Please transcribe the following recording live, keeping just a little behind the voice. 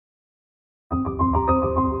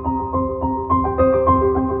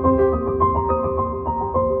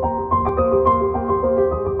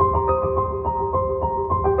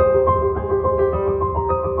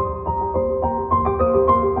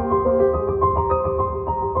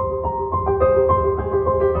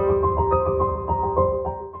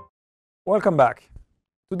Welcome back.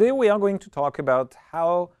 Today we are going to talk about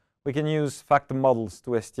how we can use factor models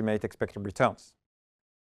to estimate expected returns.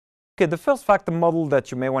 Okay, the first factor model that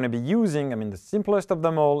you may want to be using, the simplest of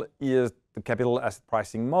them all, is the capital asset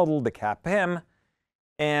pricing model, the CAPM.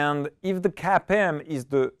 And if the CAPM is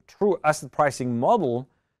the true asset pricing model,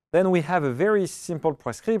 then we have a very simple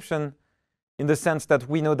prescription in the sense that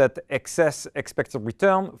we know that excess expected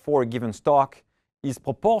return for a given stock is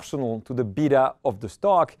proportional to the beta of the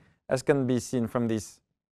stock, as can be seen from this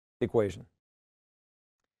equation.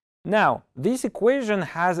 Now, this equation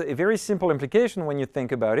has a very simple implication when you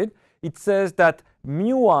think about it. It says that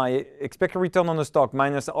mu I, expected return on the stock,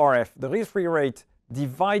 minus RF, the risk-free rate,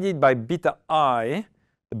 divided by beta I,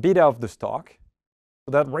 the beta of the stock.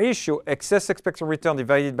 So that ratio, excess expected return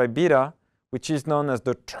divided by beta, which is known as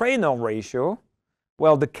the trainer ratio,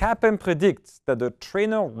 well, the CAPM predicts that the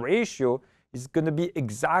trainer ratio is going to be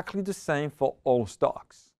exactly the same for all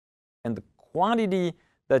stocks. And the quantity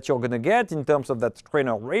that you're going to get in terms of that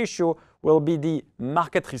trainer ratio will be the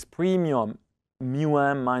market risk premium, mu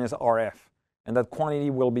m minus RF. And that quantity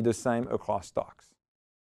will be the same across stocks.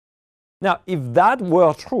 Now, if that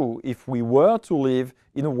were true, if we were to live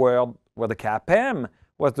in a world where the CAPM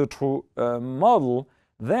was the true model,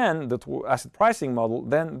 then the true asset pricing model,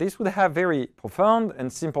 then this would have very profound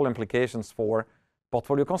and simple implications for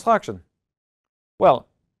portfolio construction. Well,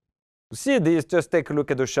 to see this, just take a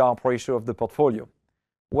look at the Sharpe ratio of the portfolio.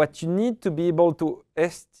 What you need to be able to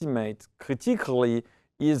estimate critically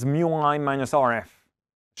is mu I minus RF.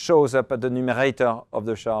 Shows up at the numerator of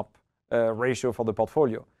the Sharpe ratio for the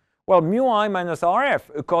portfolio. Well, mu I minus RF,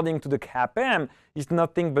 according to the CAPM, is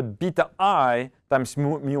nothing but beta I times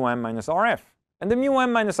mu m minus RF. And the mu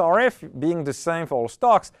m minus RF, being the same for all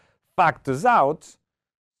stocks, factors out.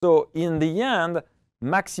 So in the end,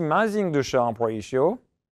 maximizing the Sharpe ratio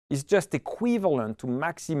is just equivalent to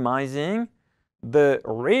maximizing the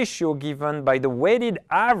ratio given by the weighted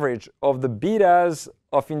average of the betas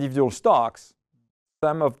of individual stocks,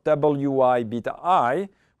 sum of WI beta I,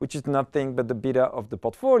 which is nothing but the beta of the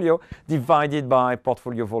portfolio, divided by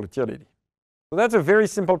portfolio volatility. So that's a very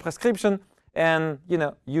simple prescription, and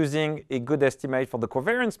using a good estimate for the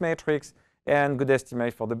covariance matrix and good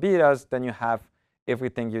estimate for the betas, then you have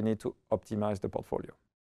everything you need to optimize the portfolio.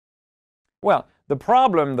 Well, the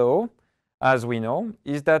problem, though, as we know,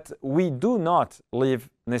 is that we do not live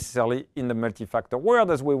necessarily in the multi-factor world,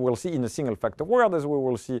 as we will see, in a single-factor world, as we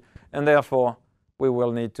will see, and therefore we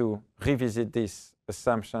will need to revisit this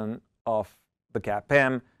assumption of the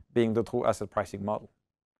CAPM being the true asset pricing model.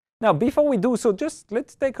 Now, before we do so, just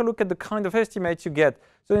let's take a look at the kind of estimates you get.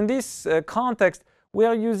 So in this context, we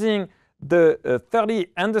are using the 30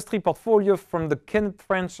 industry portfolio from the Kenneth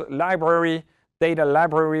French library, data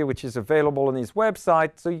library, which is available on his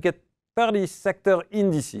website. So you get 30 sector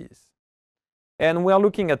indices. And we are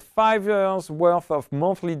looking at 5 years worth of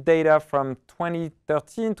monthly data from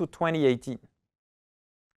 2013 to 2018.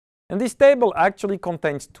 And this table actually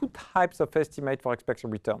contains two types of estimate for expected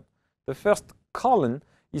return. The first column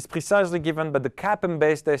is precisely given by the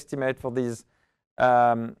CAPM-based estimate for these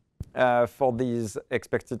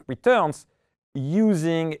expected returns,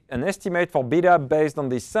 using an estimate for beta based on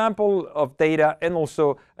this sample of data, and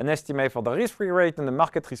also an estimate for the risk-free rate and the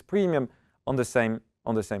market risk premium on the same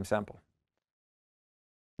sample.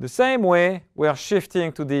 The same way, we are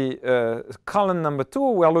shifting to the column number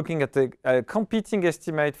 2. We are looking at a competing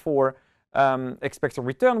estimate for expected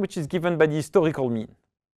return, which is given by the historical mean.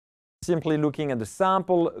 Simply looking at the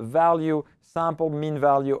sample mean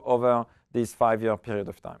value over this 5-year period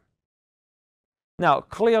of time. Now,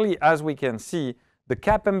 clearly, as we can see, the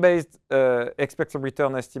CAPM-based expected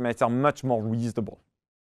return estimates are much more reasonable.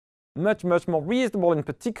 Much more reasonable. In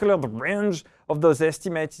particular, the range of those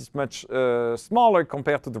estimates is much smaller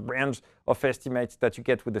compared to the range of estimates that you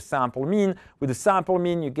get with the sample mean. With the sample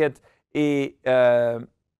mean, you get a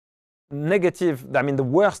negative, the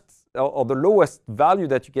worst or the lowest value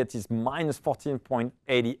that you get is minus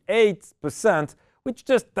 14.88%, which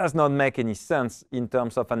just does not make any sense in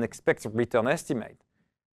terms of an expected return estimate.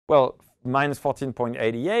 Well, minus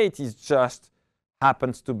 14.88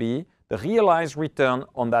 happens to be the realized return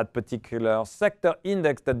on that particular sector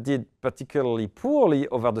index that did particularly poorly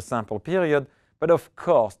over the sample period. But of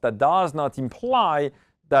course, that does not imply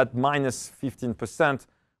that minus 15%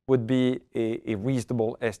 would be a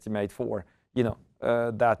reasonable estimate for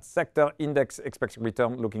that sector index expected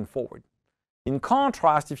return looking forward. In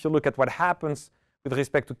contrast, if you look at what happens with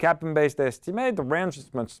respect to CAPM-based estimate, the range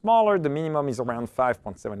is much smaller. The minimum is around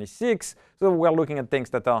 5.76. So we're looking at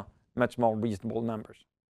things that are much more reasonable numbers.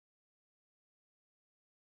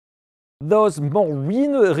 those more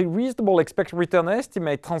reasonable expected return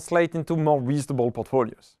estimates translate into more reasonable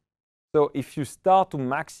portfolios. So if you start to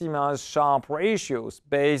maximize Sharpe ratios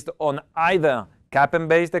based on either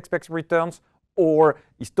CAPM-based expected returns or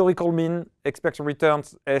historical mean expected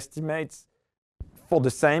returns estimates for the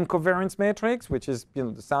same covariance matrix, which is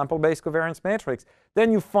the sample-based covariance matrix,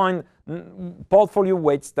 then you find portfolio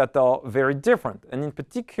weights that are very different. And in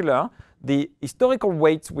particular, the historical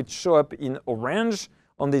weights which show up in orange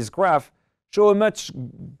on this graph show a much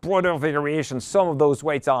broader variation. Some of those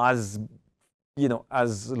weights are as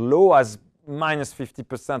low as minus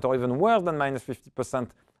 50% or even worse than minus 50%,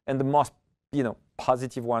 and the most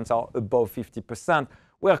positive ones are above 50%.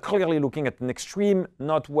 We're clearly looking at an extreme,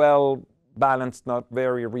 not well balanced, not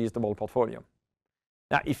very reasonable portfolio.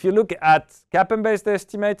 Now, if you look at CAPM-based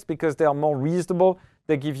estimates, because they are more reasonable,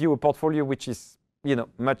 they give you a portfolio which is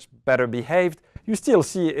much better behaved. You still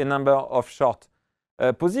see a number of short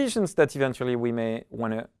positions that eventually we may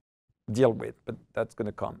want to deal with, but that's going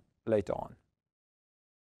to come later on.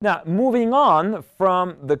 Now, moving on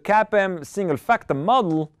from the CAPM single factor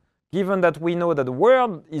model, given that we know that the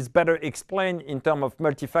world is better explained in terms of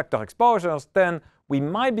multi-factor exposures, then we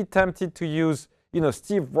might be tempted to use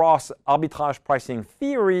Steve Ross arbitrage pricing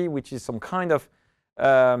theory, which is some kind of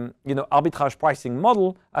arbitrage pricing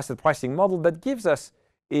model, asset pricing model that gives us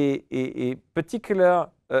a particular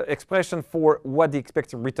expression for what the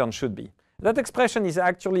expected return should be. That expression is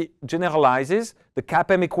actually generalizes the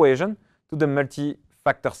CAPM equation to the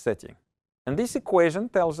multi-factor setting. And this equation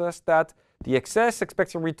tells us that the excess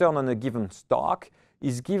expected return on a given stock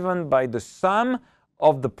is given by the sum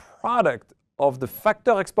of the product of the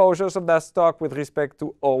factor exposures of that stock with respect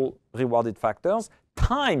to all rewarded factors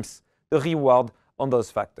times the reward on those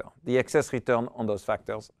factors, the excess return on those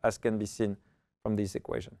factors, as can be seen from this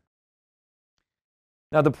equation.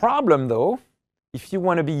 Now, the problem, though, if you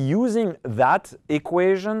want to be using that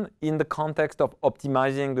equation in the context of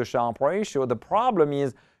optimizing the Sharpe ratio, the problem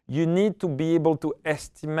is you need to be able to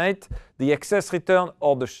estimate the excess return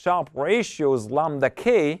or the Sharpe ratios lambda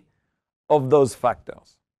k of those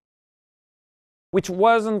factors, which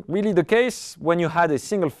wasn't really the case when you had a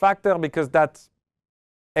single factor, because that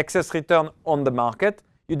excess return on the market,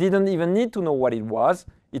 you didn't even need to know what it was.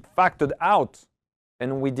 It factored out,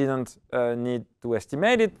 and we didn't need to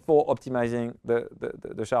estimate it for optimizing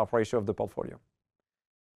the Sharpe ratio of the portfolio.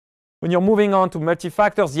 When you're moving on to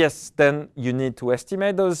multi-factors, yes, then you need to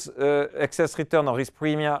estimate those excess return or risk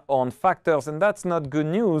premia on factors, and that's not good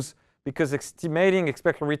news, because estimating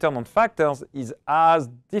expected return on factors is as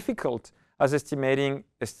difficult as estimating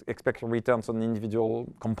expected returns on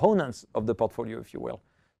individual components of the portfolio, if you will.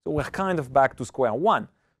 So we're kind of back to square one.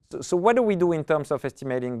 So what do we do in terms of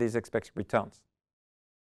estimating these expected returns?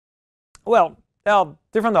 Well, there are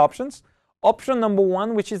different options. Option number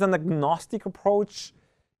one, which is an agnostic approach.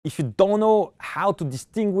 If you don't know how to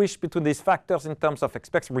distinguish between these factors in terms of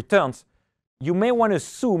expected returns, you may want to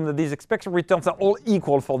assume that these expected returns are all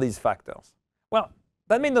equal for these factors. Well,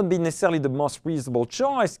 that may not be necessarily the most reasonable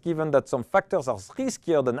choice, given that some factors are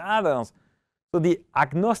riskier than others. So the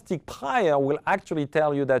agnostic prior will actually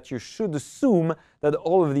tell you that you should assume that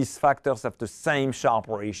all of these factors have the same Sharpe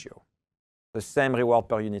ratio, the same reward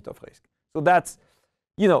per unit of risk. So that's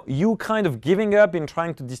you kind of giving up in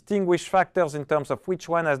trying to distinguish factors in terms of which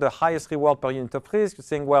one has the highest reward per unit of risk. You're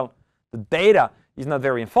saying, well, the data is not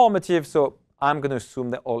very informative, so I'm going to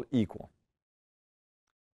assume they're all equal.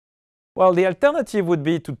 Well, the alternative would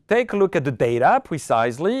be to take a look at the data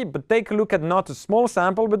precisely, but take a look at not a small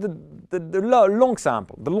sample, but the long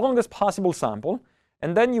sample, the longest possible sample.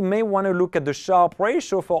 And then you may want to look at the Sharpe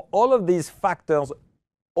ratio for all of these factors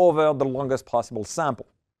over the longest possible sample.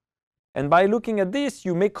 And by looking at this,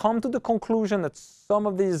 you may come to the conclusion that some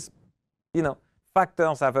of these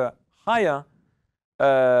factors have a higher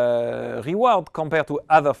reward compared to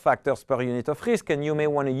other factors per unit of risk, and you may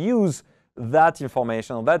want to use that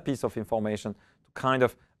information or that piece of information to kind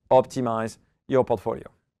of optimize your portfolio.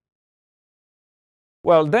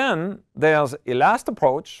 Well, then there's a last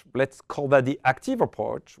approach, let's call that the active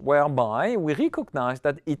approach, whereby we recognize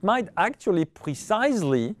that it might actually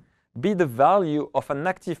precisely be the value of an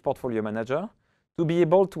active portfolio manager to be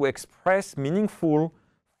able to express meaningful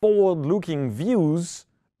forward-looking views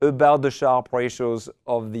about the Sharpe ratios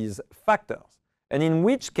of these factors. And in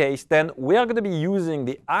which case, then, we are going to be using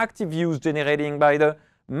the active views generating by the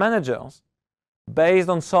managers based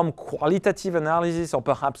on some qualitative analysis or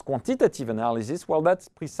perhaps quantitative analysis. Well, that's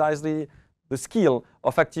precisely the skill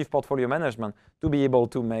of active portfolio management, to be able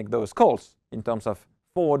to make those calls in terms of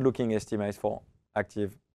forward-looking estimates for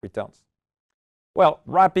active returns. Well,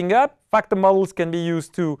 wrapping up, factor models can be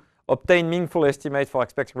used to obtain meaningful estimates for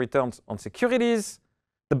expected returns on securities.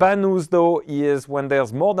 The bad news, though, is when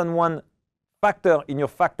there's more than one factor in your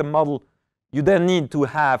factor model, you then need to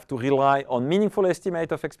have to rely on meaningful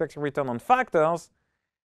estimate of expected return on factors.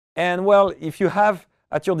 And well, if you have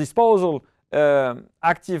at your disposal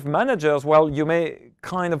active managers, well, you may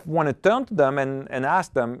kind of want to turn to them and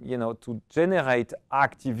ask them, to generate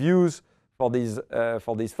active views for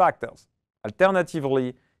these factors.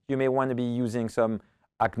 Alternatively, you may want to be using some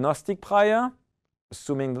agnostic prior,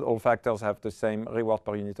 assuming that all factors have the same reward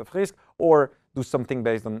per unit of risk, or do something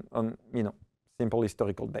based on simple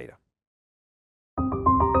historical data.